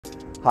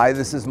Hi,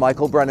 this is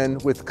Michael Brennan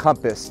with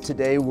Compass.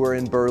 Today we're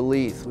in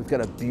Burleith. We've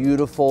got a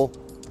beautiful,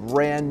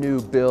 brand new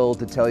build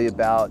to tell you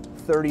about.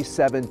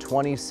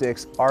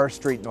 3726 R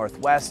Street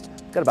Northwest.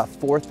 We've got about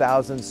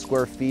 4,000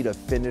 square feet of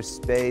finished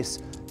space,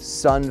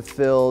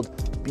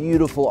 sun-filled,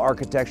 beautiful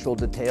architectural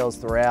details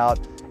throughout,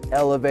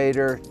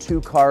 elevator,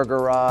 two-car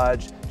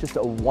garage, just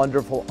a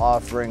wonderful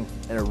offering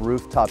and a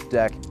rooftop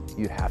deck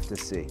you have to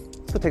see.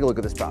 Let's go take a look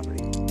at this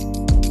property.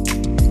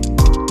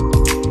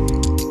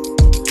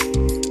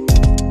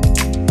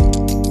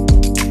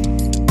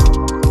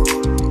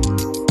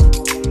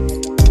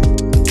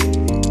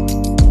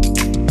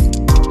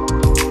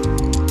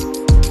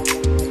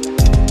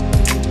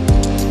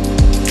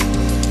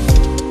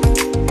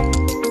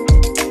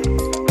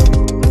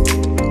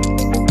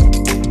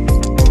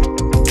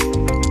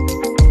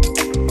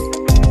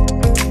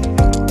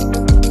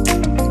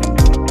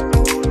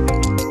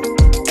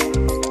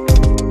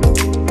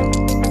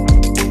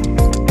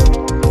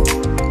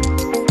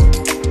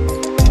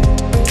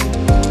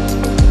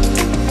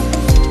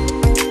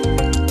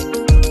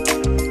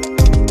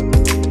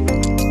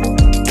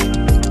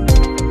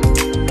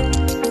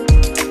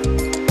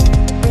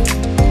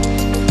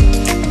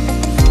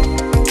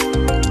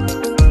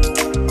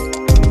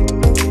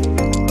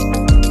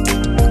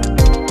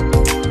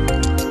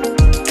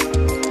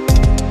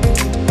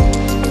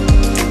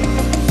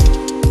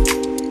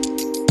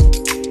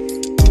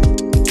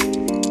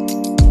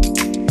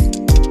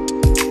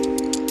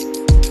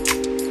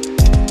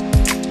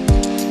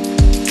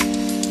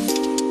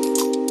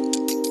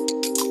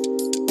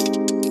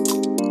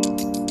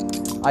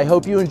 I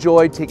hope you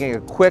enjoyed taking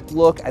a quick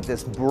look at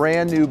this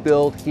brand new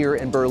build here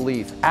in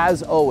Burleith.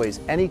 As always,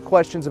 any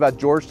questions about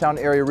Georgetown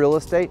area real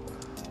estate,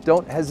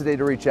 don't hesitate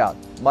to reach out.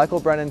 Michael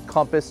Brennan,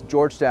 Compass,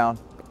 Georgetown.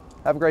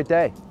 Have a great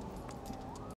day.